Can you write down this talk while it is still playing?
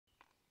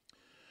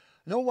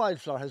No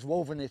wildflower has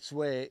woven its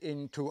way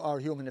into our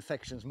human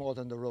affections more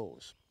than the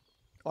rose,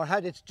 or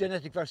had its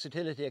genetic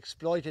versatility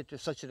exploited to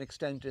such an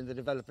extent in the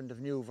development of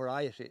new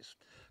varieties.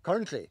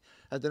 Currently,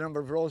 the number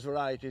of rose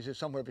varieties is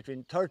somewhere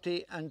between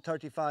 30 and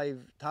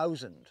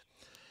 35,000.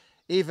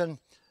 Even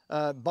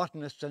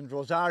botanists and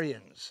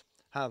rosarians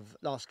have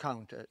lost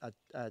count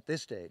at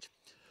this stage.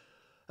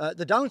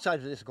 The downside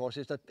of this, of course,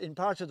 is that in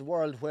parts of the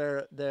world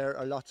where there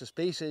are lots of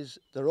species,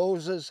 the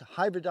roses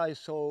hybridize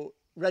so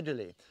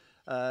readily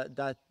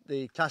that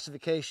the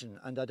classification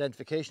and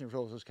identification of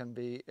roses can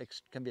be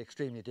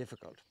extremely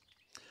difficult.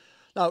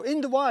 Now,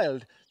 in the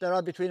wild, there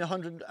are between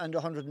 100 and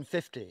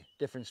 150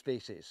 different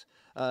species,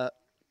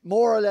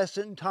 more or less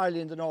entirely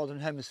in the northern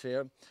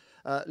hemisphere,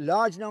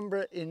 large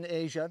number in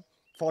Asia,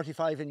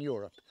 45 in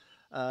Europe.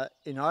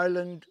 In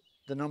Ireland,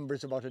 the number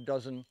is about a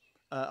dozen,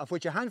 of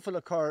which a handful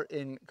occur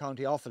in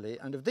County Offaly,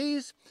 and of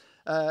these,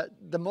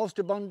 the most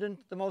abundant,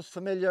 the most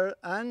familiar,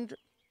 and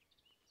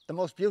the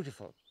most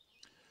beautiful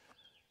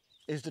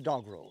is the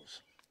dog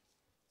rose.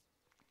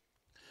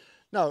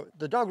 Now,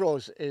 the dog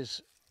rose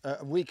is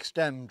a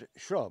weak-stemmed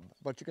shrub,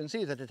 but you can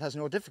see that it has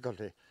no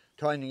difficulty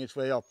twining its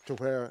way up to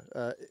where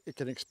it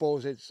can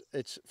expose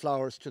its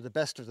flowers to the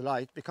best of the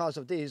light because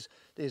of these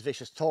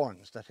vicious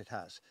thorns that it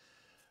has.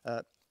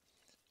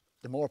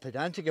 The more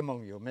pedantic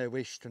among you may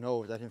wish to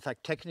know that in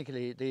fact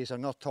technically these are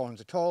not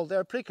thorns at all,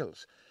 they're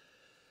prickles,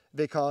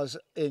 because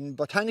in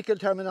botanical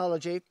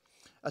terminology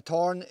a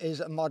thorn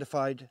is a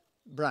modified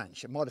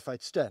branch, a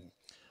modified stem,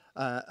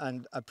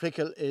 and a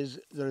prickle is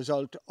the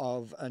result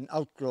of an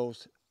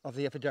outgrowth of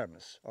the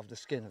epidermis, of the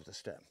skin of the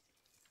stem.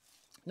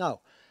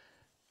 Now,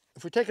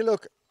 if we take a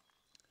look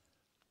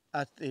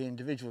at the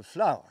individual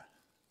flower,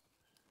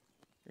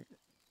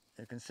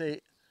 you can see,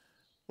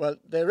 well,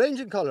 they range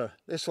in colour.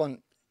 This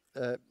one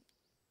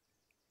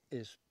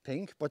is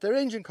pink, but they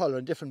range in colour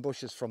in different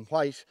bushes from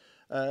white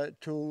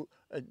to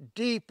a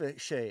deep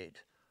shade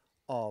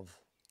of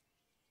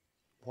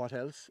what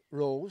else?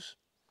 Rose,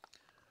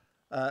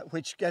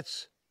 which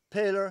gets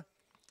paler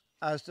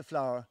as the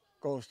flower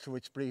goes through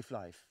its brief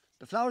life.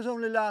 The flowers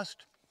only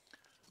last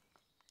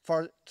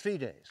for 3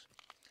 days,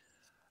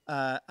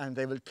 and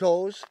they will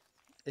close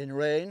in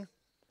rain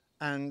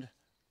and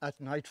at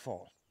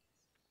nightfall.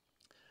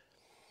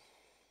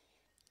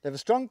 They have a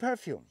strong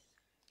perfume,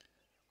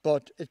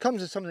 but it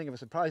comes as something of a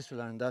surprise to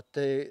learn that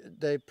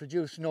they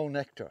produce no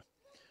nectar.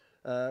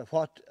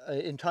 What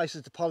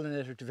entices the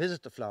pollinator to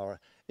visit the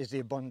flower is the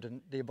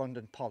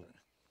abundant pollen.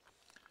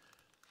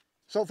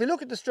 So if we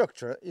look at the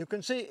structure, you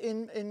can see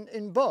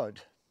in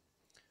bud,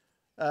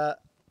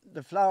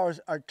 the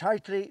flowers are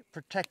tightly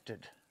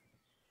protected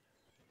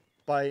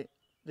by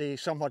the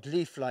somewhat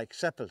leaf-like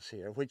sepals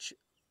here, which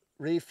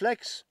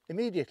reflex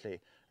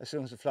immediately as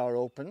soon as the flower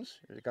opens.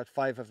 You've got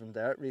 5 of them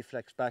there, it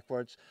reflects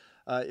backwards.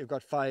 You've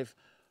got 5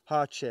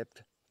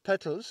 heart-shaped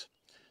petals.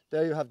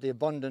 There you have the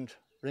abundant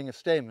ring of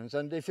stamens.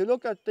 And if you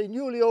look at the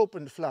newly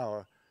opened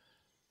flower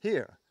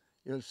here,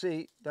 you'll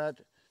see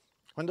that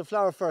when the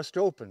flower first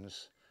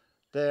opens,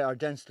 they are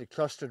densely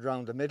clustered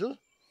around the middle.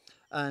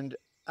 And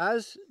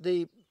as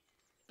the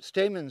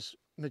stamens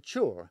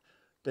mature,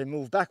 they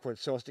move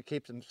backwards so as to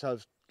keep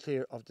themselves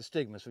clear of the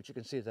stigmas, which you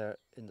can see there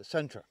in the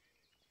centre.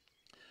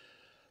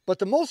 But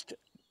the most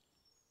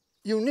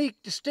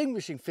unique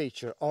distinguishing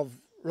feature of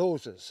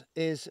roses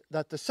is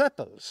that the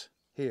sepals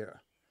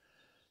here,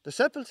 the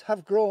sepals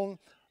have grown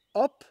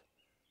up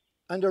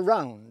and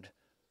around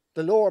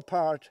the lower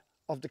part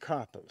of the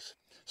carpels.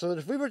 So that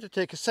if we were to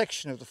take a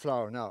section of the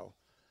flower now,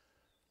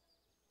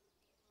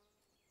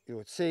 you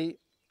would see,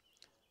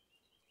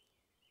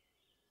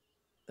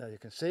 there you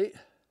can see,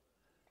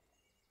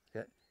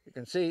 okay, you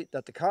can see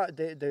that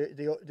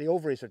the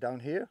ovaries are down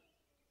here,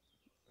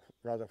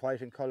 rather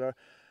white in colour,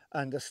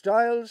 and the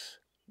styles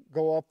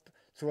go up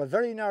through a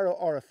very narrow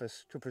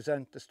orifice to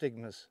present the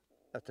stigmas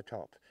at the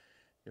top.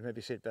 You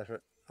maybe see it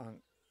better on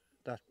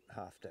that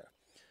half there.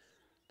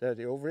 There are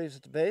the ovaries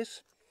at the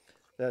base,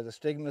 there are the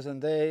stigmas,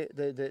 and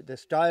the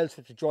styles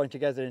which are joined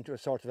together into a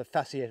sort of a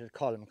fasciated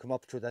column come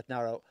up through that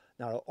narrow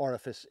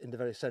orifice in the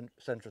very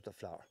centre of the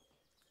flower.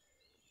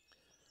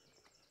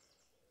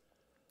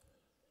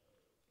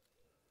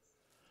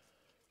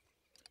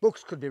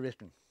 Books could be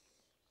written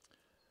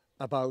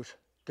about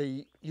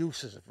the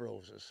uses of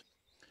roses,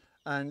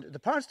 and the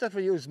parts that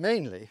were used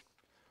mainly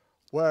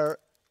were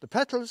the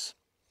petals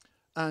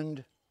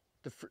and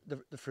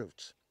the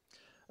fruits.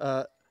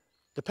 The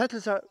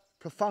petals are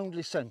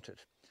profoundly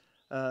scented,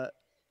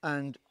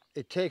 and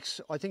it takes,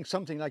 I think,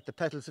 something like the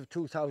petals of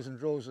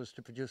 2,000 roses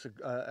to produce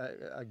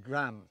a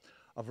gram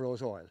of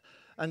rose oil.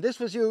 And this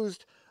was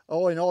used,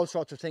 in all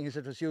sorts of things.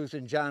 It was used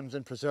in jams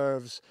and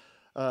preserves,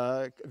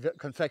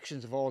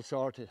 confections of all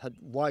sorts. It had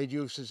wide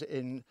uses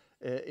in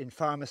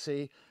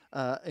pharmacy,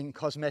 in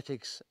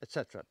cosmetics,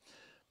 etc.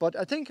 But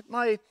I think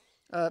my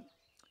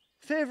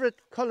favourite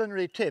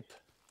culinary tip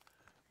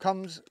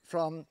comes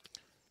from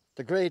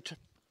the great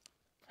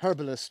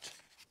herbalist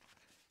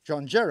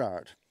John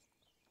Gerard,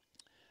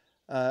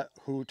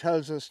 who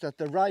tells us that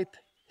the ripe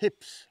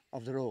hips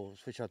of the rose,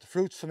 which are the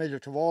fruits familiar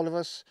to all of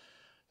us,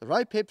 the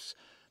ripe hips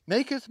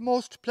maketh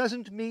most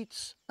pleasant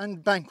meats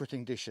and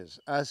banqueting dishes,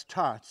 as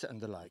tarts and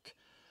the like,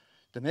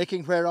 the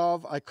making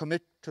whereof I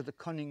commit to the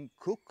cunning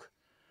cook,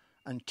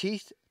 and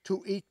teeth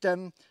to eat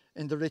them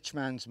in the rich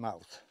man's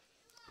mouth.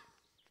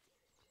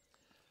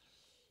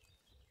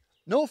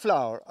 No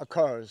flower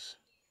occurs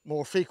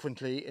more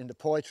frequently in the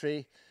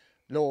poetry,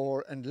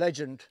 lore and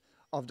legend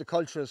of the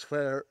cultures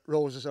where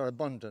roses are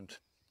abundant.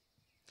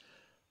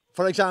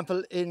 For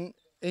example, in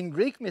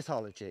Greek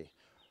mythology,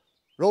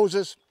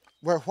 roses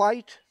were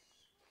white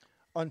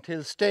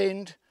until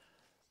stained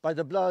by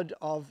the blood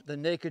of the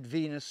naked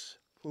Venus,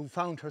 who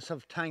found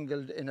herself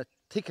tangled in a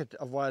thicket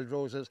of wild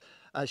roses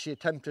as she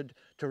attempted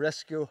to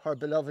rescue her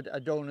beloved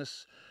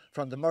Adonis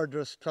from the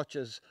murderous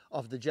clutches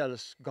of the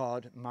jealous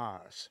god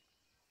Mars.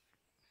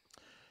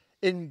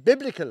 In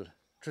biblical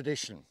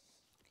tradition,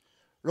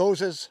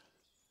 roses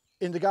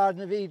in the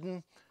Garden of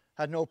Eden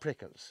had no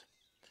prickles.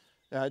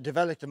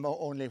 Developed them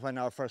only when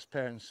our first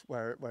parents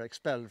were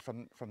expelled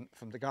from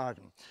the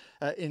garden.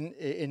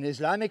 In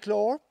Islamic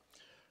lore,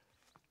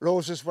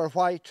 roses were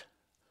white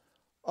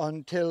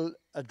until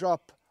a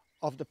drop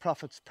of the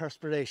Prophet's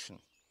perspiration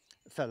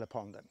fell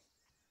upon them.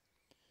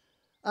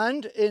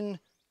 And in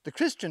the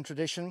Christian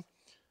tradition,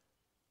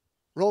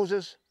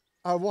 roses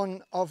are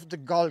one of the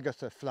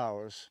Golgotha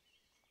flowers.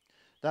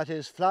 That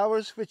is,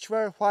 flowers which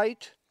were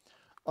white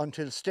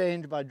until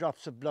stained by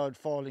drops of blood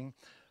falling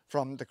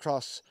from the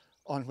cross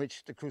on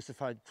which the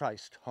crucified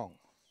Christ hung.